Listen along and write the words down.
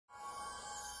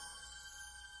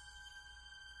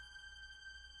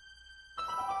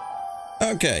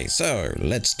Okay, so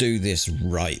let's do this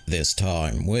right this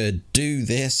time. We'll do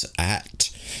this at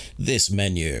this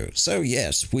menu. So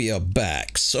yes, we are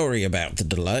back. Sorry about the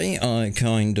delay. I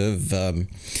kind of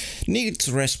needed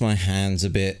to rest my hands a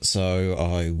bit so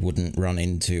I wouldn't run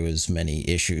into as many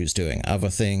issues doing other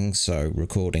things, so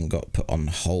recording got put on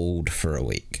hold for a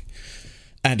week.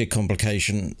 Added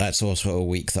complication, that's also a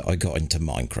week that I got into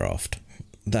Minecraft.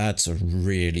 That's a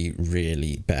really,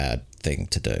 really bad thing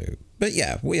to do. But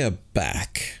yeah, we are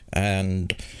back,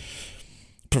 and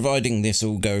providing this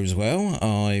all goes well,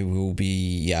 I will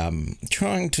be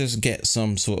trying to get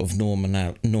some sort of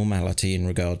normality in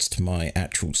regards to my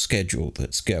actual schedule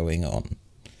that's going on.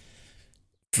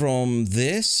 From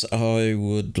this, I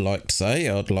would like to say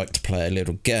I'd like to play a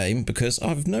little game, because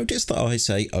I've noticed that I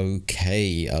say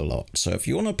okay a lot. So if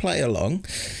you want to play along,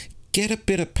 get a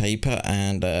bit of paper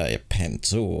and a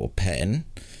pencil or pen.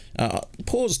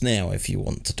 Pause now if you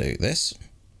want to do this.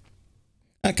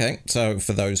 Okay, so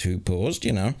for those who paused,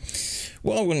 you know,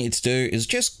 what I want you to do is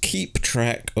just keep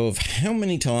track of how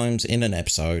many times in an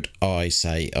episode I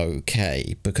say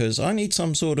okay, because I need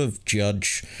some sort of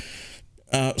judge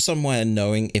somewhere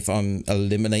knowing if I'm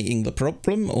eliminating the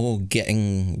problem or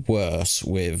getting worse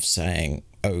with saying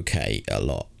okay a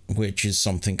lot, which is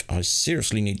something I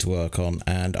seriously need to work on,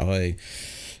 and I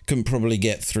can probably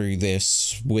get through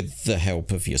this with the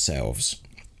help of yourselves.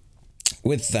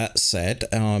 With that said,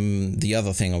 the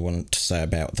other thing I want to say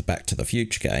about the Back to the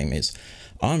Future game is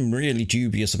I'm really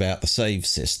dubious about the save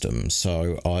system,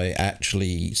 so I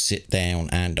actually sit down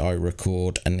and I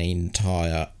record an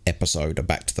entire episode of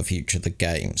Back to the Future the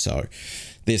game, so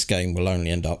this game will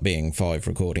only end up being 5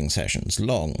 recording sessions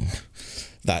long.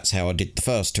 That's how I did the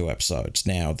first 2 episodes.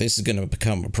 Now, this is going to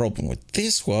become a problem with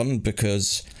this one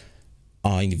because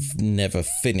I've never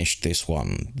finished this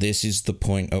one. This is the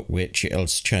point at which it'll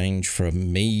change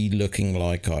from me looking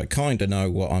like I kind of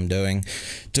know what I'm doing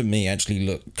to me actually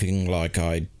looking like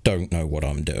I don't know what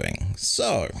I'm doing.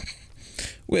 So,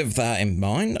 with that in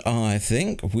mind, I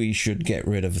think we should get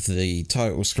rid of the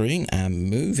title screen and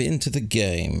move into the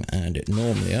game. And it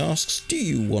normally asks, do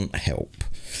you want help?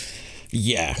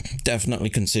 Yeah, definitely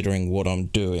considering what I'm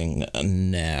doing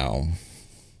now.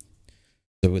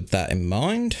 So with that in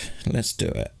mind, let's do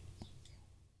it.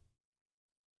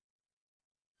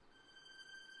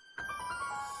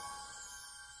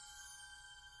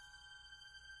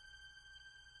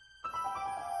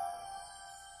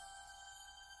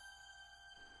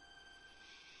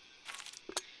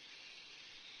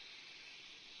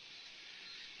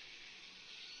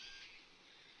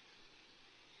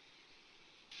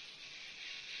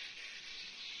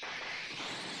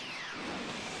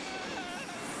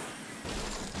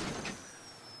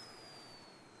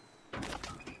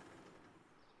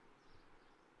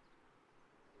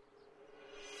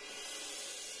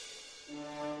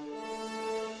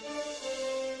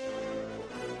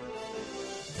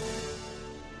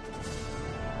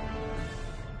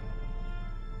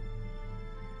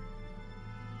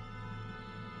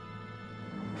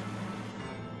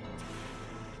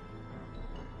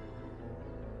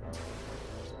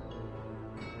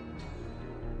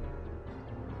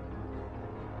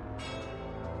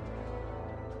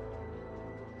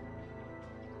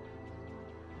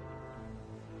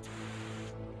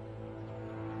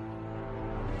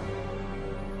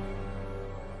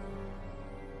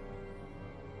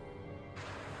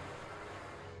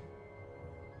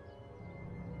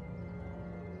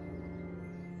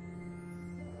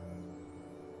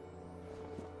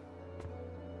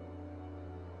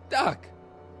 Doc!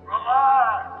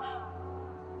 Relax!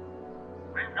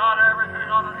 We've got everything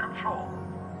under control.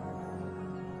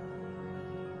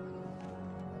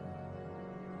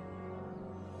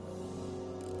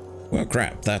 Well,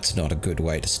 crap, that's not a good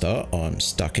way to start. I'm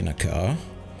stuck in a car.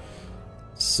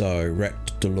 So,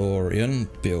 wrecked DeLorean,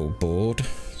 billboard.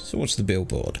 So what's the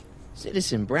billboard?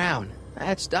 Citizen Brown.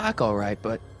 That's Doc all right,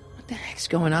 but what the heck's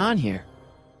going on here?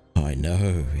 I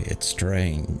know, it's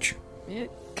strange. It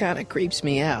kind of creeps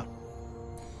me out.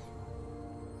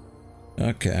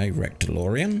 Okay, wrecked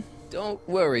DeLorean. Don't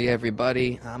worry,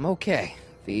 everybody. I'm okay.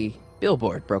 The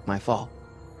billboard broke my fall.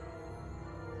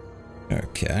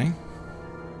 Okay.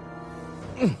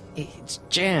 It's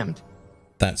jammed.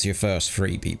 That's your first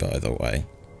freebie, by the way.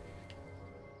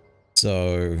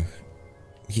 So,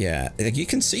 yeah, you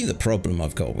can see the problem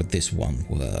I've got with this one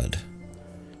word.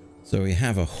 So we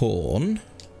have a horn.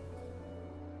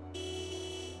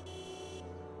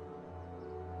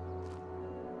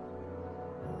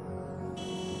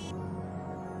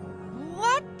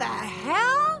 What the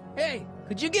hell? Hey,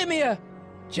 could you give me a...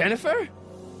 Jennifer?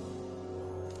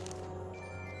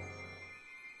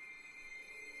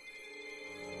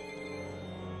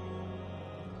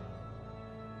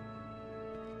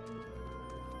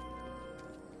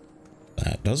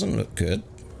 That doesn't look good.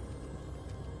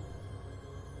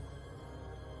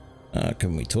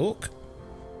 Can we talk?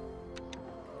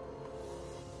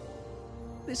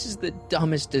 This is the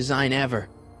dumbest design ever.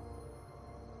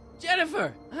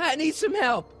 Jennifer, I need some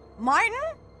help. Martin?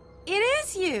 It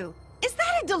is you. Is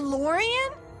that a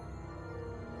DeLorean?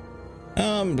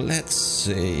 Let's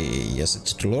see. Yes,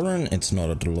 it's a DeLorean. It's not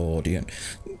a DeLorean.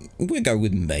 We'll go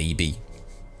with maybe.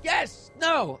 Yes,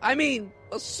 no, I mean,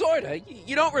 well, sorta.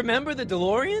 You don't remember the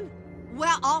DeLorean?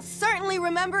 Well, I'll certainly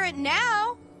remember it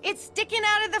now. It's sticking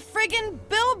out of the friggin'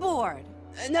 billboard.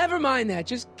 Never mind that.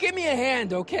 Just give me a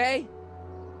hand, okay?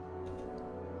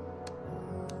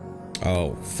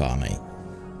 Oh, funny.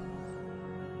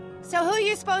 So who are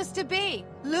you supposed to be?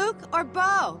 Luke or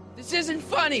Bo? This isn't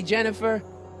funny, Jennifer.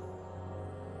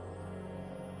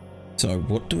 So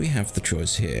what do we have the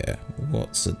choice here?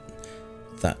 What's a...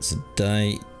 That's a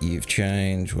date. You've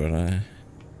changed.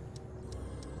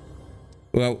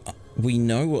 Well, we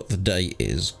know what the date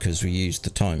is because we used the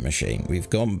time machine. We've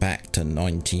gone back to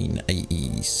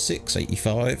 1986,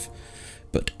 85,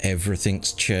 but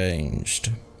everything's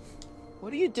changed.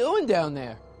 What are you doing down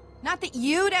there? Not that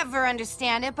you'd ever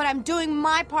understand it, but I'm doing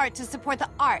my part to support the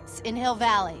arts in Hill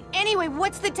Valley. Anyway,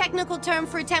 what's the technical term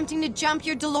for attempting to jump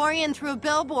your DeLorean through a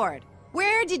billboard?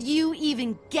 Where did you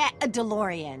even get a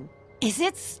DeLorean? Is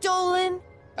it stolen?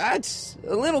 That's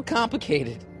a little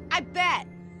complicated. I bet.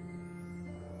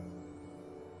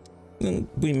 Then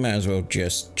we may as well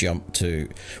just jump to...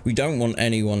 We don't want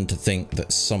anyone to think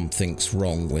that something's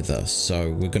wrong with us,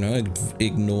 so we're going to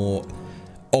ignore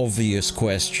obvious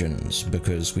questions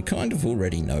because we kind of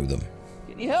already know them.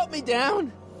 Can you help me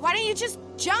down? Why don't you just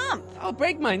jump? I'll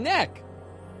break my neck.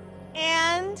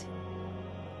 And?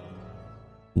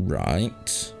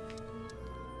 Right.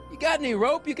 You got any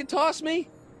rope you can toss me?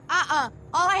 All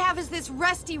I have is this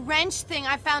rusty wrench thing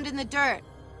I found in the dirt.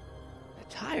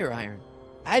 A tire iron.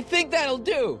 I think that'll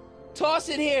do. Toss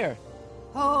it here.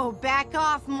 Oh, back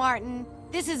off, Martin.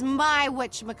 This is my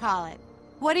whatchamacallit.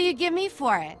 What do you give me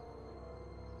for it?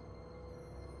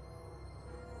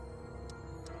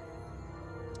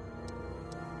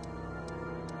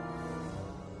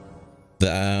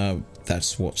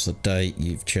 That's what's the date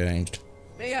you've changed.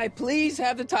 May I please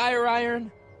have the tire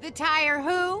iron? The tire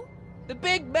who? The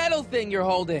big metal thing you're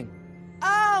holding.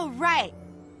 Oh, right.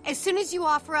 As soon as you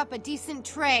offer up a decent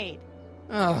trade.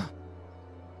 Ugh.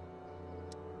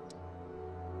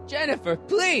 Jennifer,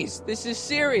 please, this is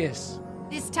serious.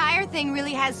 This tire thing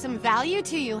really has some value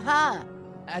to you, huh?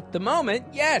 At the moment,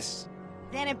 yes.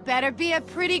 Then it better be a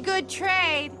pretty good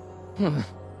trade.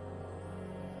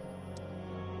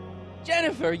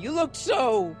 Jennifer, you look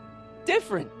so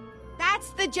different. That's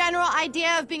the general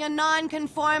idea of being a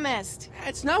nonconformist.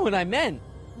 That's not what I meant.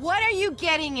 What are you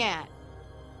getting at?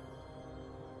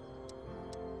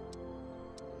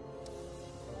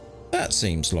 That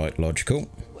seems like logical.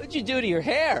 What'd you do to your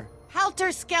hair?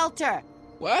 Helter-skelter.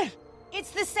 What?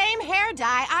 It's the same hair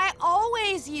dye I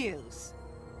always use.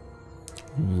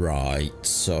 Right,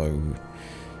 so...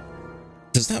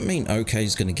 Does that mean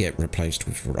OK's going to get replaced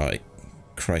with right?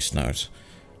 Christ knows.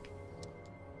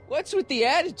 What's with the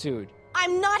attitude?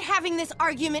 I'm not having this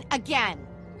argument again.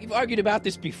 We've argued about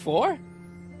this before?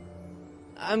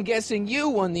 I'm guessing you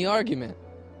won the argument.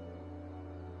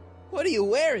 What are you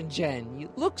wearing, Jen? You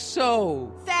look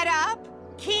so... Fed up?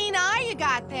 Keen eye you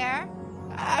got there.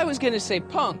 I was gonna say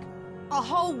punk. A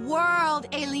whole world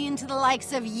alien to the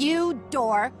likes of you,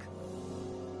 dork.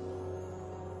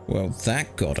 Well,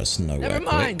 that got us nowhere. Never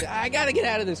mind, quick. I gotta get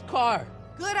out of this car.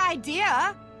 Good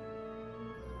idea.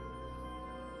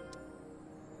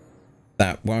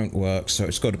 That won't work, so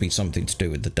it's got to be something to do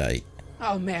with the date.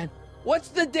 Oh man, what's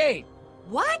the date?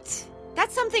 What?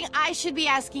 That's something I should be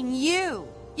asking you.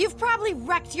 You've probably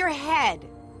wrecked your head.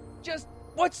 Just,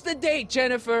 what's the date,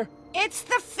 Jennifer? It's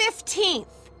the 15th.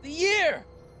 The year!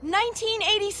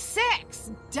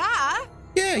 1986. Duh.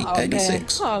 Yeah, Oh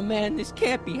 86. man. Oh man, this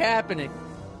can't be happening.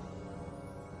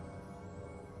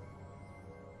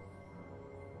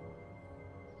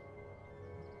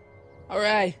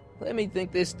 Alright, let me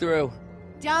think this through.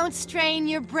 Don't strain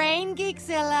your brain,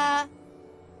 Geekzilla.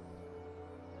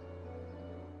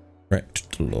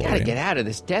 Wrecked DeLorean. Gotta get out of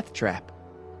this death trap.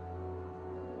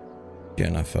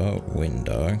 Jennifer,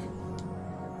 window.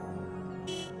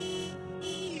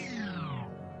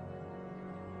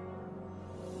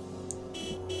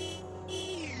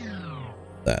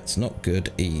 That's not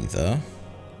good either.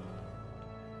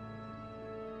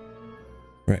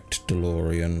 Wrecked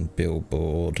DeLorean,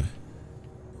 billboard.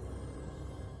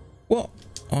 What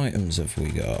items have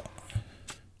we got?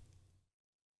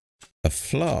 A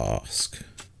flask.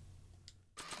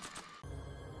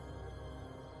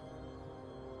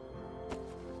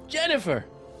 Jennifer!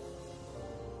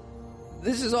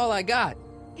 This is all I got.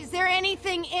 Is there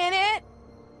anything in it?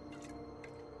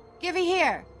 Give it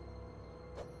here.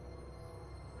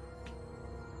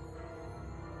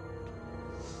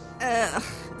 Ugh,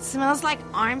 it smells like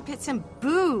armpits and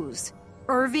booze.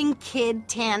 Irving Kid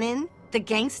Tannen, the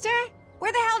gangster?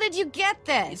 Where the hell did you get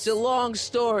this? It's a long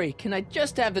story. Can I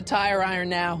just have the tire iron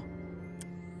now?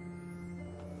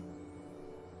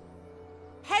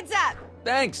 Heads up!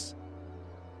 Thanks.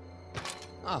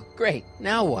 Oh, great.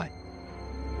 Now what?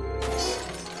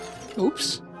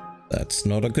 Oops. That's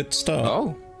not a good start.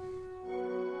 Oh.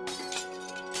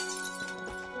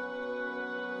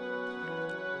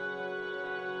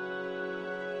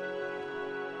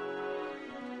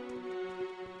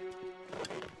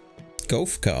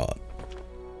 Golf cart.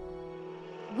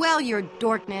 Well, your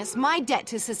dorkness, my debt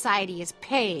to society is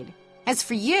paid. As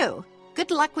for you,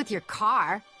 good luck with your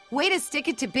car. Way to stick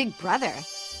it to Big Brother.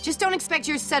 Just don't expect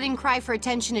your sudden cry for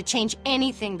attention to change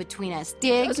anything between us,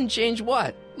 dig? Doesn't change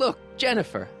what? Look,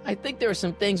 Jennifer, I think there are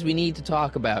some things we need to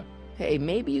talk about. Hey,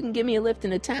 maybe you can give me a lift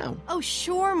into town. Oh,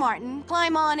 sure, Martin.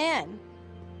 Climb on in.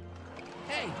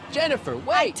 Hey, Jennifer,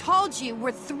 wait! I told you,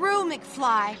 we're through,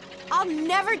 McFly. I'll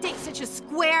never date such a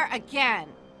square again.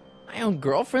 My own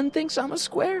girlfriend thinks I'm a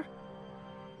square?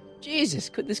 Jesus,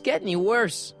 could this get any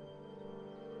worse?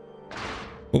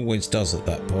 Always does at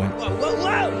that point. Whoa, whoa,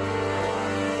 whoa!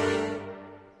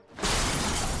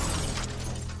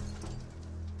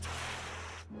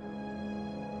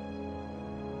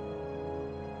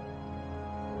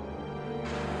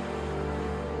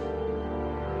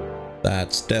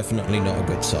 That's definitely not a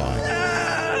good sign.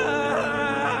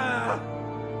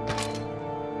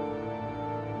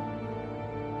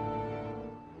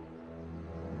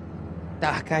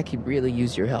 Doc, I could really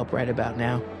use your help right about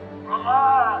now.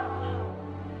 Relax.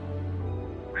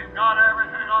 We've got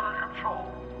everything under control.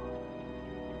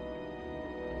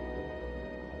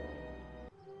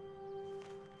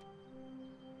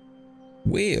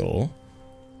 Wheel?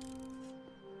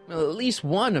 Well, at least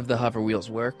one of the hover wheels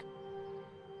work.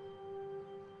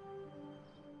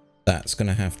 That's going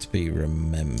to have to be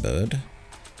remembered.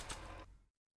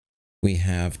 We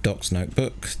have Doc's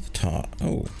notebook.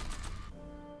 Oh.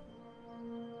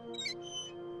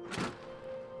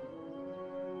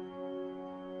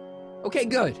 Okay,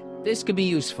 good. This could be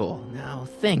useful. Now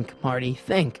think, Marty,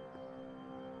 think.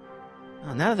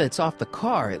 Oh, now that it's off the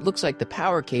car, it looks like the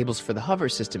power cables for the hover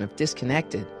system have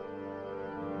disconnected.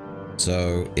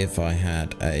 So if I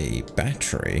had a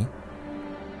battery...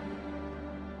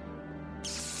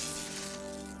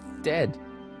 Dead.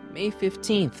 May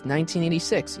 15th,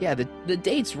 1986. Yeah, the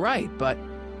date's right, but...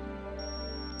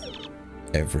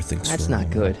 Everything's That's wrong.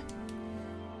 not good.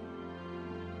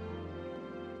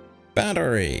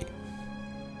 Battery!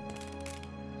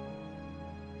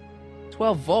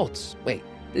 12 volts. Wait,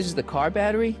 this is the car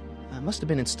battery? Must have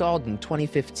been installed in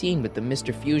 2015 with the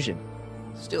Mr. Fusion.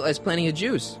 Still has plenty of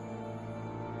juice.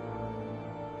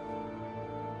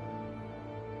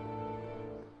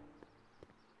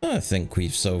 I think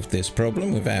we've solved this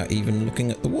problem without even looking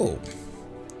at the wall.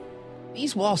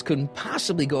 These walls couldn't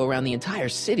possibly go around the entire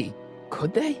city,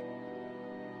 could they?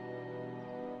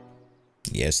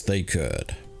 Yes, they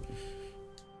could.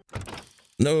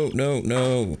 No, no,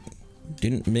 no.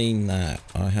 Didn't mean that.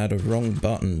 I had a wrong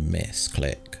button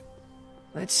misclick.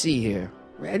 Let's see here.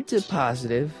 Red to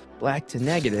positive, black to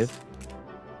negative.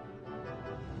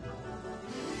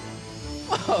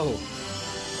 Whoa!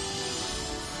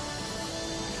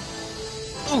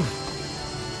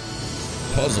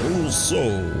 Oof. Puzzle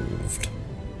solved.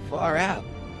 Far out.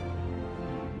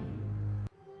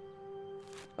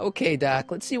 Okay,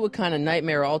 Doc, let's see what kind of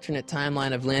nightmare alternate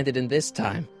timeline I've landed in this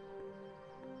time.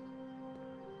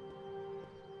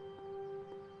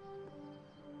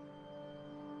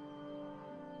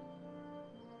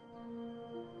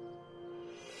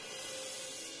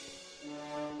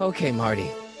 Okay,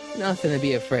 Marty. Nothing to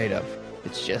be afraid of.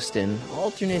 It's just an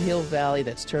alternate hill valley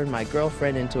that's turned my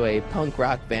girlfriend into a punk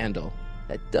rock vandal.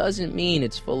 That doesn't mean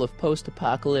it's full of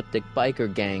post-apocalyptic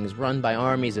biker gangs run by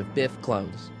armies of Biff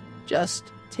clones.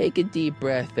 Just take a deep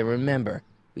breath and remember,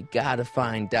 we gotta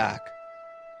find Doc.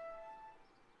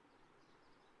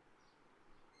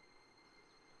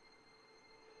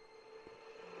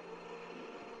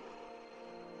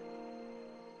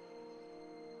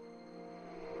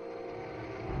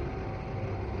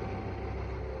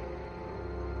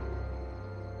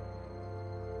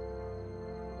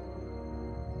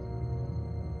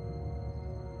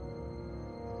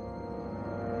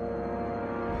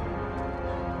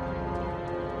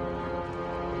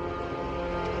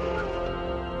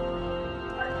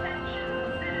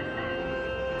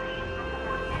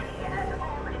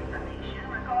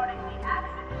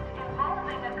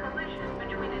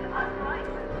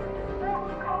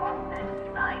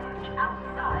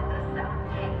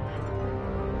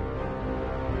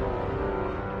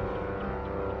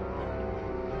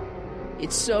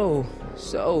 It's so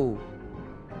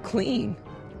clean.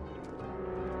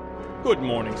 Good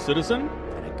morning, citizen.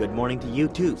 And a good morning to you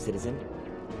too, citizen.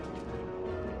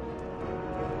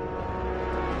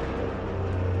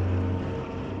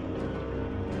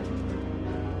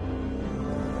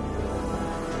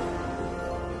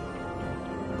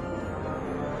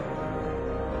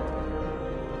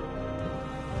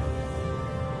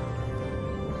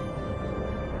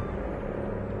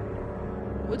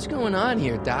 What's going on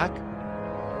here, Doc?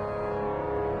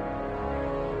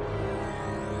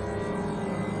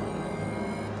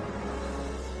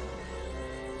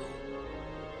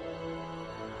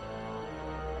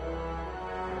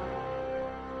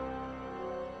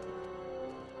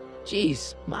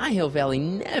 Jeez, my Hill Valley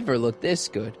never looked this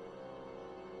good.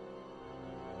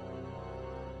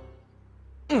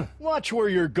 Watch where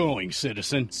you're going,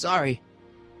 citizen. Sorry.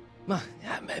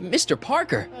 Mr.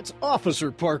 Parker. That's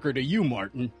Officer Parker to you,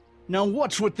 Martin. Now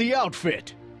what's with the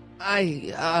outfit?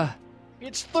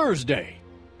 It's Thursday.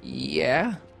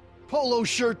 Yeah? Polo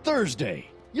shirt Thursday.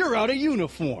 You're out of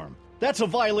uniform. That's a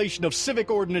violation of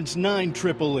Civic Ordinance 9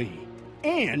 EEE.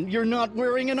 And you're not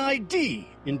wearing an ID,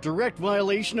 in direct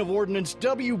violation of Ordinance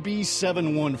WB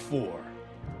 714.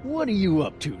 What are you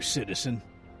up to, citizen?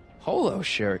 Polo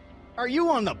shirt. Are you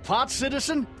on the pot,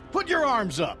 citizen? Put your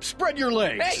arms up. Spread your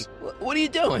legs. Hey, what are you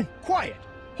doing? Quiet.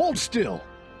 Hold still.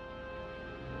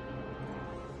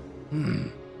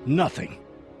 Nothing.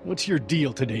 What's your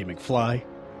deal today, McFly?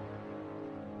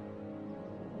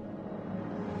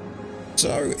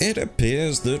 So it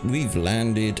appears that we've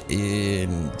landed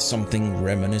in something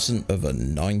reminiscent of a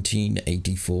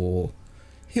 1984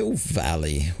 Hill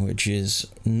Valley, which is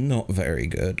not very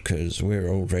good because we're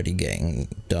already getting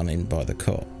done in by the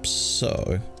cops.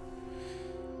 So,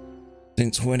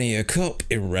 since when are you a cop?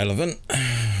 Irrelevant.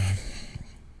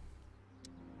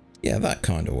 Yeah, that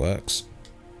kind of works.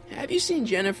 Have you seen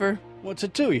Jennifer? What's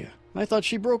it to you? I thought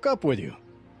she broke up with you.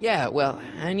 Yeah, well,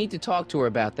 I need to talk to her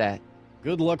about that.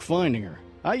 Good luck finding her.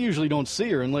 I usually don't see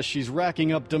her unless she's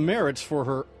racking up demerits for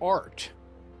her art.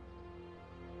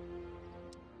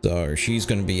 So she's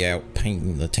going to be out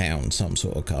painting the town some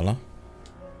sort of colour.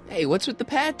 Hey, what's with the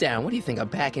pat down? What do you think, I'm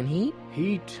packing heat?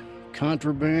 Heat,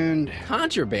 contraband...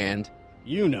 Contraband?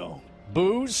 You know.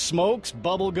 Booze, smokes,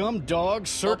 bubblegum, dogs,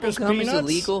 circus Bubblegum peanuts... is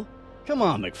illegal? Come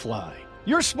on, McFly.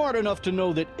 You're smart enough to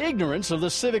know that ignorance of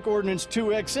the Civic Ordinance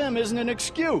 2XM isn't an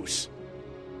excuse.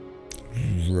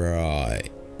 Right.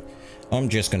 I'm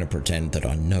just going to pretend that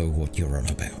I know what you're on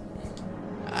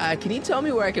about. Can you tell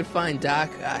me where I can find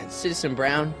Doc, Citizen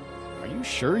Brown? Are you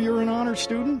sure you're an honor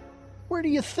student? Where do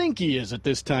you think he is at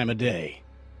this time of day?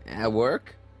 At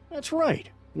work? That's right.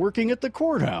 Working at the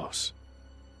courthouse.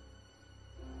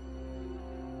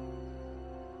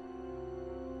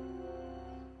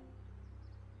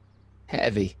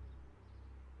 Heavy.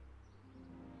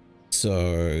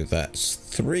 So that's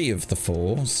 3 of the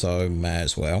 4, so may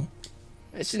as well.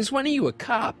 Since when are you a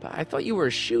cop? I thought you were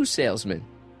a shoe salesman.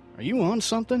 Are you on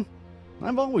something?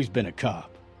 I've always been a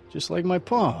cop, just like my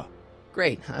pa.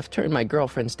 Great, I've turned my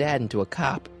girlfriend's dad into a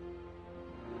cop.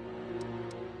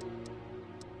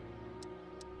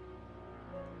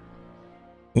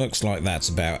 Looks like that's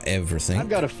about everything. I've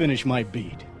got to finish my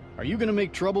beat. Are you going to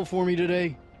make trouble for me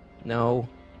today? No.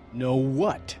 No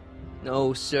what?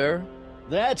 No, sir.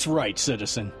 That's right,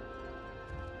 citizen.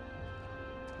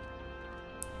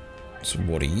 So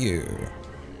what are you?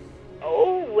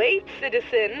 Oh, wait,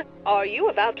 citizen. Are you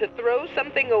about to throw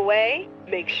something away?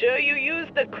 Make sure you use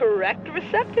the correct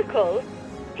receptacle.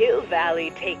 Hill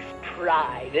Valley takes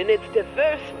pride in its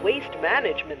diverse waste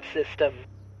management system.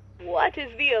 What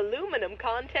is the aluminum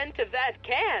content of that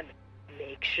can?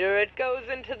 Make sure it goes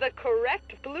into the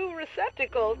correct blue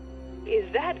receptacle.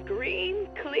 Is that green,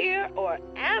 clear, or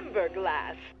amber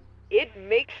glass? It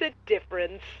makes a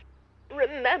difference.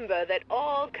 Remember that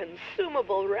all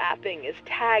consumable wrapping is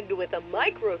tagged with a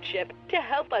microchip to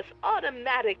help us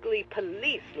automatically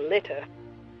police litter.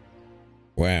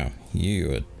 Wow,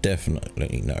 you are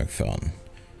definitely no fun.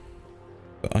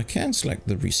 But I can select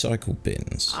the recycle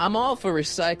bins. I'm all for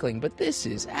recycling, but this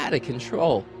is out of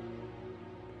control.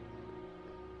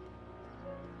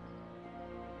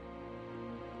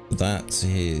 That's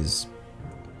his...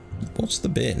 What's the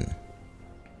bin?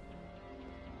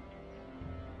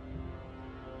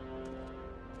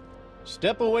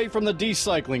 Step away from the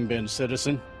decycling bin,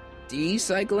 citizen.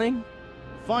 Decycling?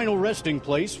 Final resting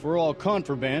place for all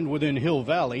contraband within Hill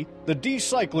Valley, the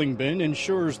decycling bin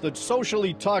ensures that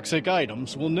socially toxic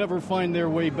items will never find their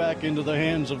way back into the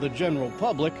hands of the general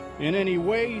public in any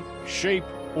way, shape,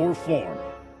 or form.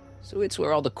 So it's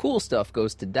where all the cool stuff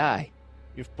goes to die.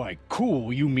 If by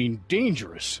cool you mean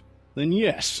dangerous, then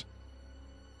yes.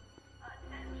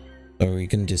 So we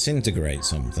can disintegrate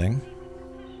something.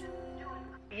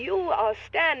 You are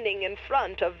standing in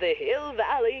front of the Hill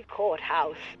Valley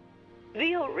Courthouse.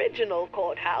 The original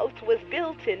courthouse was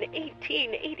built in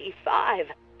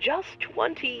 1885, just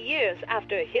 20 years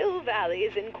after Hill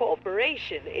Valley's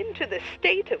incorporation into the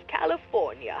state of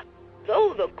California.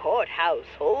 Though the courthouse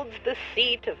holds the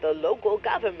seat of the local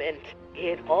government,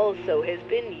 it also has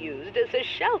been used as a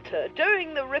shelter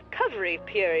during the recovery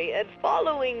period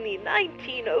following the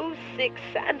 1906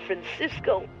 San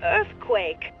Francisco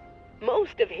earthquake.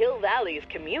 Most of Hill Valley's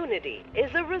community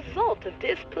is a result of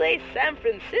displaced San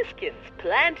Franciscans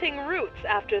planting roots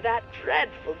after that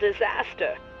dreadful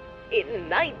disaster. In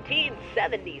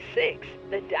 1976,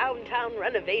 the downtown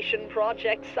renovation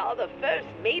project saw the first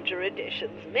major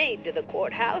additions made to the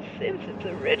courthouse since its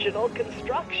original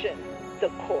construction. The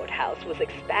courthouse was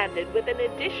expanded with an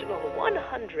additional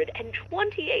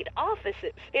 128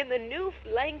 offices in the new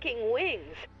flanking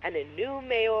wings, and a new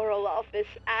mayoral office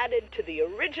added to the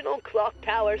original clock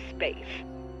tower space.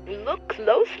 Look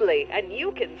closely, and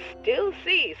you can still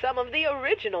see some of the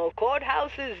original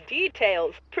courthouse's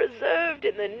details preserved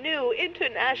in the new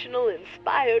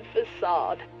international-inspired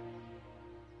facade.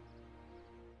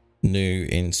 New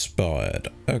inspired.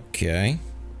 Okay.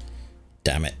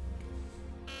 Damn it.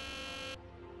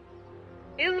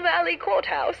 Hill Valley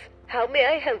Courthouse. How may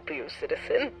I help you,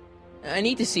 citizen? I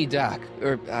need to see Doc,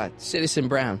 or Citizen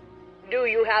Brown. Do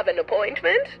you have an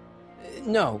appointment?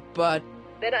 No, but...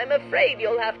 Then I'm afraid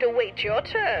you'll have to wait your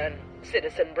turn.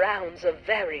 Citizen Brown's a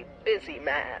very busy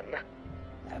man.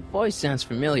 That voice sounds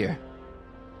familiar.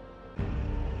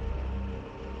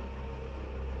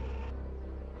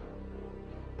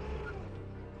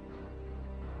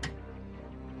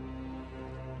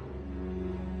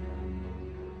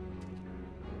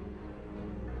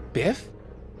 Biff?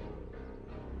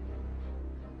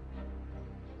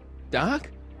 Doc?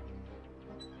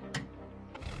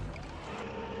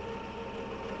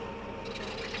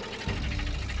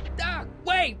 Doc,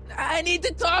 wait! I need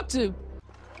to talk to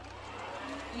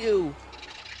you.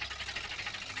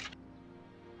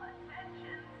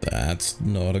 That's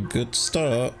not a good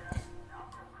start.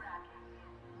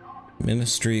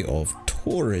 Ministry of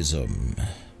Tourism.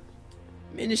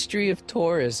 Ministry of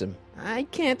Tourism. I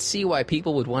can't see why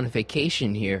people would want a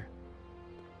vacation here.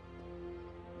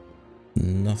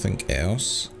 Nothing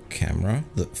else. Camera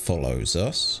that follows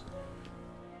us.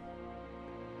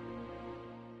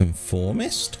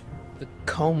 Conformist? The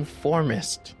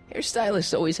Conformist.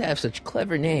 Hairstylists always have such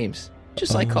clever names.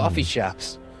 Just like coffee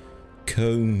shops.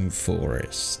 Comb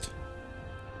Forest.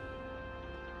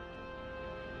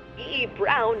 E.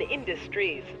 Brown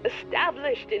Industries,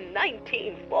 established in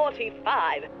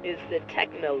 1945, is the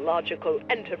technological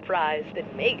enterprise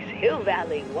that makes Hill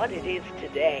Valley what it is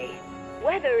today.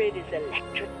 Whether it is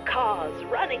electric cars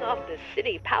running off the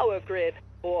city power grid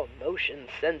or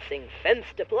motion-sensing fence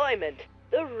deployment,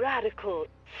 the radical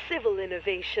civil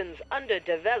innovations under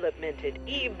development at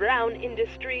E. Brown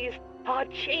Industries are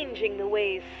changing the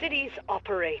ways cities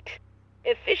operate.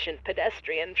 Efficient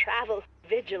pedestrian travel,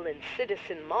 vigilant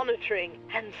citizen monitoring,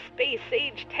 and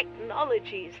space-age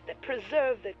technologies that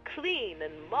preserve the clean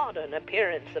and modern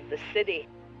appearance of the city.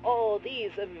 All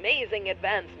these amazing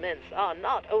advancements are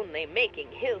not only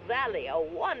making Hill Valley a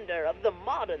wonder of the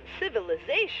modern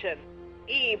civilization,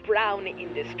 E. Brown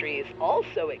Industries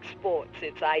also exports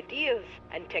its ideas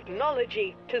and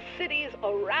technology to cities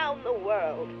around the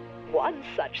world. One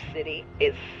such city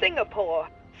is Singapore,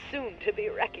 soon to be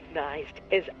recognized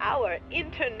as our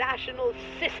international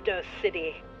sister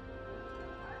city.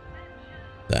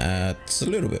 That's a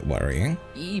little bit worrying.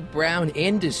 E. Brown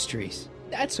Industries.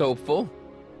 That's hopeful.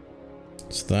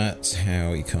 So that's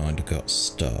how he kind of got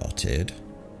started.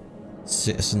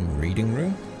 Citizen Reading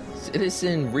Room?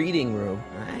 Citizen Reading Room.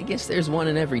 I guess there's one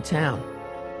in every town.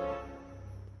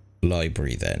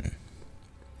 Library then.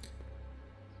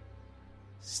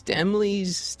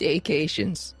 Stemmle's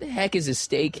Staycations. The heck is a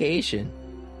staycation?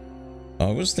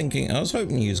 I was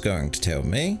hoping you was going to tell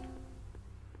me.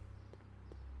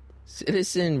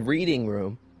 Citizen Reading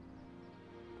Room.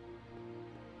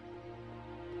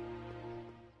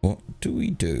 What do we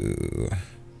do?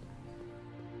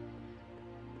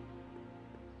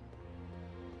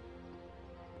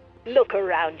 Look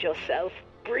around yourself.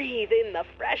 Breathe in the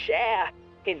fresh air.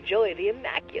 Enjoy the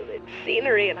immaculate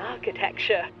scenery and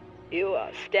architecture. You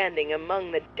are standing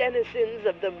among the denizens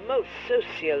of the most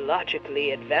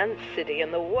sociologically advanced city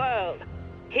in the world.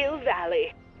 Hill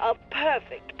Valley, a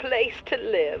perfect place to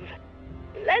live.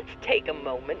 Let's take a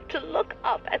moment to look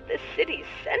up at the city's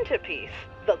centerpiece,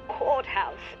 the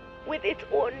courthouse, with its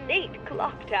ornate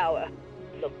clock tower.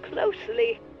 Look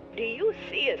closely, Do you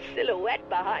see a silhouette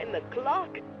behind the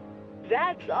clock?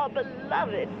 That's our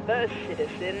beloved first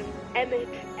citizen, Emmett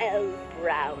L.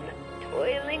 Brown,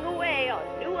 toiling away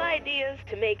on new ideas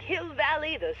to make Hill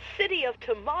Valley the city of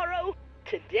tomorrow,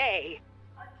 today.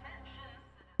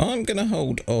 I'm gonna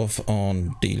hold off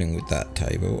on dealing with that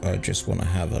table. I just want to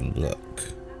have a look.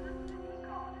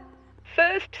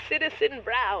 First Citizen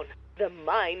Brown, the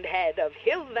mindhead of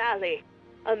Hill Valley,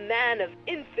 a man of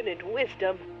infinite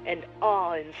wisdom and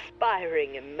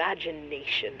awe-inspiring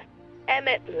imagination.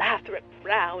 Emmett Lathrop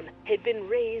Brown had been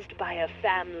raised by a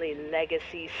family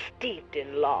legacy steeped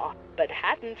in law, but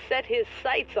hadn't set his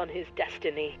sights on his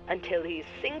destiny until he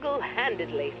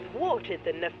single-handedly thwarted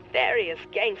the nefarious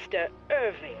gangster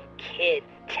Irving Kid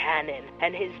Tannen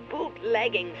and his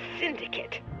bootlegging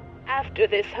syndicate. After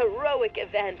this heroic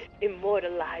event,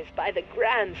 immortalized by the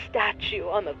grand statue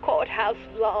on the courthouse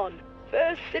lawn,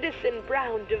 First Citizen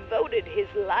Brown devoted his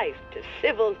life to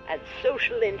civil and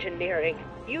social engineering,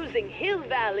 using Hill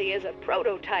Valley as a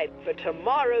prototype for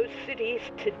tomorrow's cities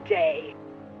today.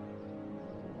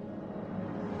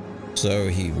 So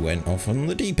he went off on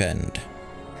the deep end.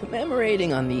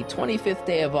 Commemorating on the 25th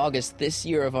day of August this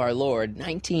year of our Lord,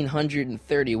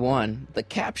 1931, the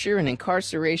capture and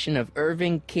incarceration of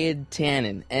Irving Kid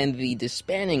Tannen and the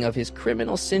disbanding of his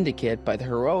criminal syndicate by the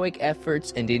heroic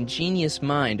efforts and ingenious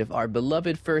mind of our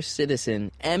beloved first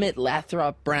citizen, Emmett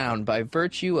Lathrop Brown, by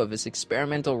virtue of his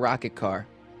experimental rocket car.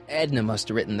 Edna must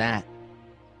have written that.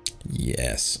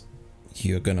 Yes,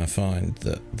 you're gonna find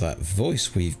that that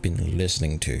voice we've been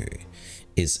listening to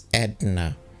is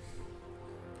Edna.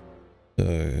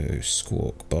 So,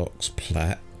 Squawk Box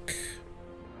plaque.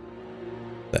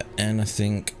 But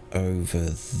anything over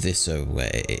this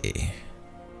away.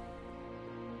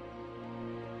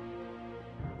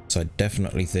 So I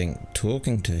definitely think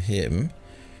talking to him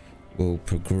will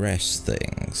progress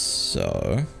things.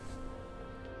 So,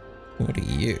 what are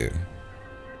you?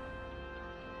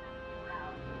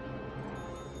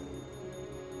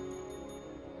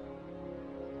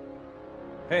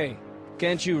 Hey,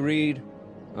 can't you read?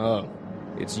 Oh,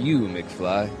 it's you,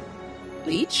 McFly.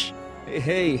 Leech?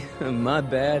 Hey, my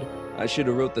bad. I should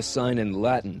have wrote the sign in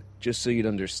Latin, just so you'd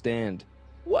understand.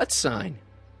 What sign?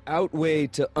 Outway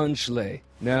to Unchley.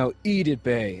 Now eat it,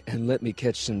 Bay, and let me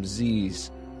catch some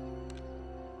Z's.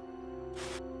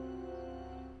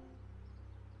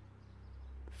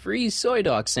 Free soy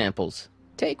dog samples.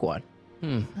 Take one.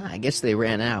 I guess they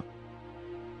ran out.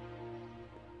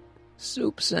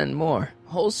 Soups and more.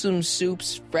 Wholesome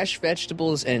soups, fresh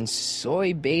vegetables, and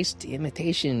soy-based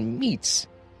imitation meats.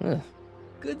 Ugh.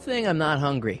 Good thing I'm not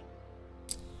hungry.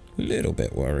 Little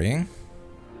bit worrying.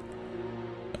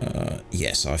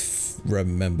 Yes, I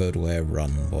remembered where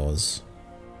Run was.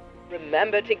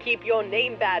 Remember to keep your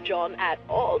name badge on at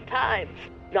all times.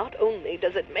 Not only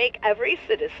does it make every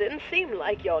citizen seem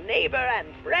like your neighbor and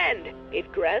friend,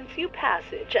 it grants you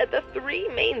passage at the 3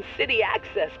 main city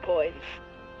access points.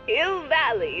 Hill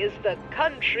Valley is the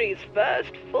country's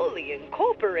first fully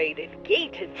incorporated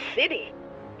gated city.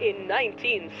 In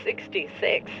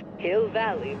 1966, Hill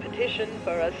Valley petitioned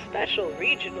for a special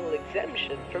regional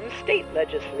exemption from state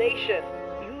legislation.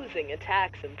 Using a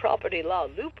tax and property law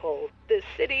loophole, the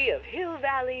city of Hill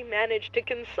Valley managed to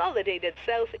consolidate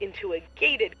itself into a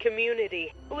gated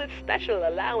community with special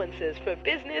allowances for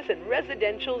business and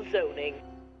residential zoning.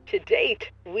 To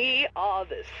date, we are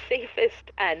the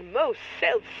safest and most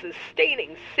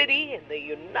self-sustaining city in the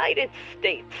United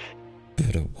States.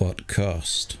 But at what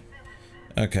cost?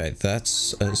 Okay,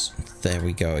 that's as... There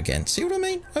we go again. See what I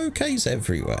mean? Ok's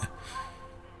everywhere.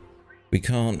 We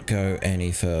can't go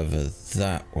any further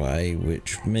that way,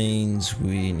 which means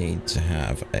we need to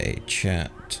have a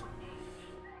chat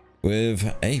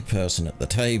with a person at the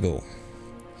table.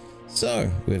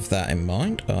 So, with that in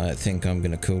mind, I think I'm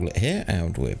going to call it here,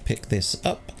 and we'll pick this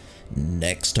up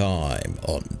next time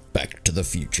on Back to the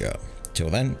Future. Till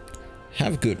then,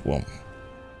 have a good one.